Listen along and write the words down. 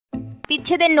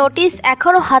বিচ্ছেদের নোটিশ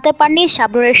এখনও হাতে পাননি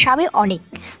শাবনুরের স্বামী অনিক।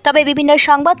 তবে বিভিন্ন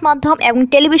সংবাদ মাধ্যম এবং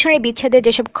টেলিভিশনে বিচ্ছেদের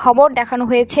যেসব খবর দেখানো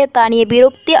হয়েছে তা নিয়ে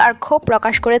বিরক্তি আর ক্ষোভ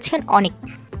প্রকাশ করেছেন অনিক।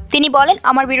 তিনি বলেন,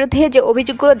 আমার বিরুদ্ধে যে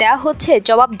অভিযোগগুলো দেওয়া হচ্ছে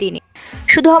জবাব দিইনি,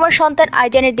 শুধু আমার সন্তান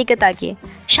আইজানের দিকে তাকিয়ে।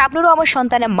 শাবনুরও আমার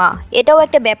সন্তানের মা, এটাও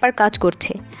একটা ব্যাপার কাজ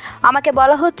করছে। আমাকে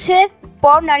বলা হচ্ছে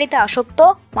পর নারীতে আসক্ত,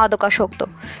 মাদকাসক্ত,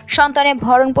 সন্তানের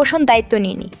ভরণ পোষণ দায়িত্ব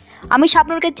নিইনি। আমি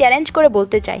শাবনুরকে চ্যালেঞ্জ করে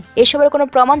বলতে চাই, এসবের কোনো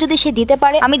প্রমাণ যদি সে দিতে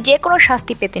পারে আমি যে কোনো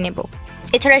শাস্তি পেতে নেব।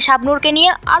 এছাড়া শাবনুরকে নিয়ে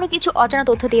আরও কিছু অজানা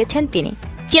তথ্য দিয়েছেন তিনি।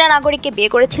 চীনা নাগরিককে বিয়ে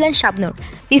করেছিলেন শাবনুর।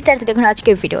 বিস্তারিত দেখুন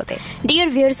আজকের ভিডিওতে। Dear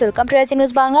viewers, welcome to rising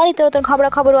news Bangla. নিত্য নতুন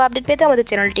খবর ও আপডেট পেতে আমাদের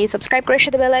চ্যানেলটি সাবস্ক্রাইব করে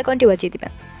সাথে বেল আইকনটি বাজিয়ে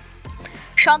দিবেন।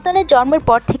 সন্তানের জন্মের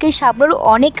পর থেকে শাবনুর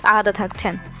অনেক আলাদা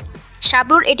থাকছেন।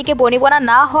 শাবনুর এটিকে বনিবনা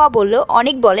না হওয়া বললেও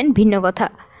অনেক বলেন ভিন্ন কথা।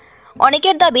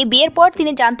 অনেকের দাবি, বিয়ের পর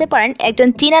তিনি জানতে পারেন একজন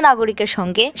চীনা নাগরিকের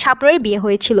সঙ্গে শাবনুরের বিয়ে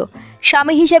হয়েছিল।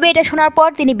 স্বামী হিসেবে এটা শোনার পর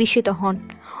তিনি বিস্মিত হন।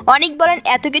 অনেক বলেন,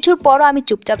 এত কিছুর পরও আমি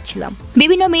চুপচাপ ছিলাম।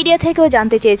 বিভিন্ন মিডিয়া থেকেও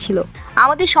জানতে চেয়েছিল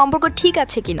আমাদের সম্পর্ক ঠিক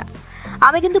আছে কিনা।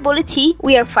 আমি কিন্তু বলেছি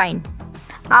উই আর ফাইন।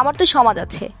 আমার তো সমাজ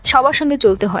আছে, সবার সঙ্গে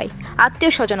চলতে হয়,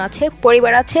 আত্মীয় স্বজন আছে,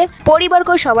 পরিবার আছে,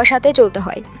 পরিবারকেও সবার সাথে চলতে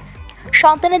হয়।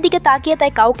 সন্তানের দিকে তাকিয়ে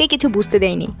তাই কাউকে কিছু বুঝতে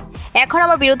দেয়নি। এখন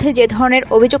আমার বিরুদ্ধে যে ধরনের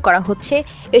অভিযোগ করা হচ্ছে,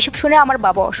 এসব শুনে আমার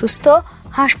বাবা অসুস্থ,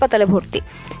 হাসপাতালে ভর্তি।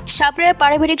 শাবনুরের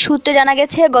পারিবারিক সূত্রে জানা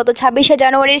গেছে, গত 26শে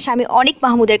জানুয়ারির স্বামী অনিক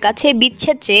মাহমুদের কাছে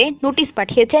বিচ্ছেদ চেয়ে নোটিশ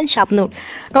পাঠিয়েছেন শাবনুর।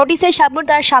 নোটিশে শাবনুর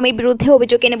তার স্বামীর বিরুদ্ধে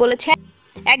অভিযোগ এনে বলেছেন,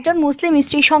 একজন মুসলিম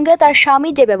স্ত্রীর সঙ্গে তার স্বামী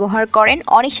যে ব্যবহার করেন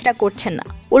অনিক সেটা করছেন না,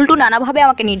 উল্টো নানাভাবে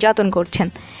আমাকে নির্যাতন করছেন।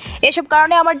 এসব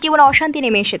কারণে আমার জীবনে অশান্তি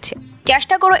নেমে এসেছে।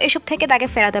 চেষ্টা করো এসব থেকে তাকে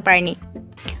ফেরাতে পারিনি,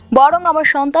 বরং আমার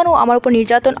সন্তান ও আমার উপর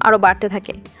নির্যাতন আরও বাড়তে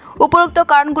থাকে। উপরোক্ত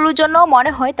কারণগুলোর জন্য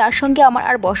মনে হয় তার সঙ্গে আমার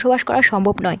আর বসবাস করা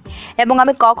সম্ভব নয় এবং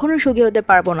আমি কখনো সুখী হতে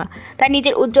পারবো না। তাই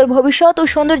নিজের উজ্জ্বল ভবিষ্যৎ ও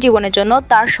সুন্দর জীবনের জন্য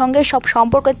তার সঙ্গে সব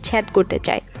সম্পর্ক ছেদ করতে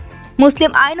চাই।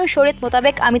 মুসলিম আইন ও শরীয়ত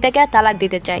মোতাবেক আমি তাকে তালাক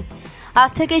দিতে চাই। আজ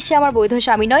থেকে সে আমার বৈধ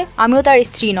স্বামী নয়, আমিও তার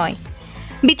স্ত্রী নয়।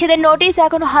 বিচ্ছেদের নোটিশ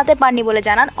এখনও হাতে পাননি বলে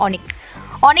জানান অনিক।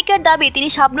 অনিকের দাবি, তিনি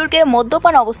শাবনুরকে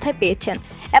মদ্যপান অবস্থায় পেয়েছেন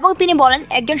এবং তিনি বলেন,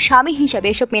 একজন স্বামী হিসাবে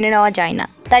এসব মেনে নেওয়া যায় না,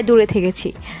 তাই দূরে থেকেছি।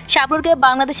 শাবনুরকে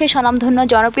বাংলাদেশের স্বনামধন্য,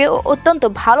 জনপ্রিয় ও অত্যন্ত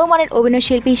ভালো মানের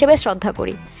অভিনয়শিল্পী হিসেবে শ্রদ্ধা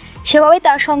করি। সেভাবেই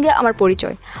তার সঙ্গে আমার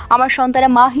পরিচয়। আমার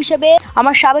সন্তানের মা হিসেবে,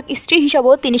 আমার সাবেক স্ত্রী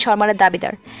হিসেবেও তিনি সম্মানের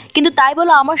দাবিদার। কিন্তু তাই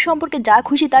বলে আমার সম্পর্কে যা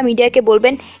খুশি তা মিডিয়াকে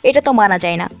বলবেন, এটা তো মানা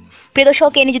যায় না। প্রিয়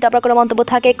দর্শক, এ নিয়ে যদি আপনার কোনো মন্তব্য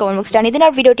থাকে কমেন্ট বক্সে জানিয়ে দিন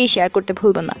আর ভিডিওটি শেয়ার করতে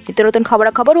ভুলবেন না। নিত্য নতুন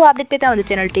খবর ও আপডেট পেতে আমাদের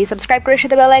চ্যানেলটি সাবস্ক্রাইব করে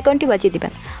সাথে বেল আইকনটি বাজিয়ে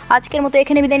দিবেন। আজকের মতো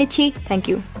এখানে বিদায় নিচ্ছি। Thank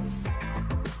you.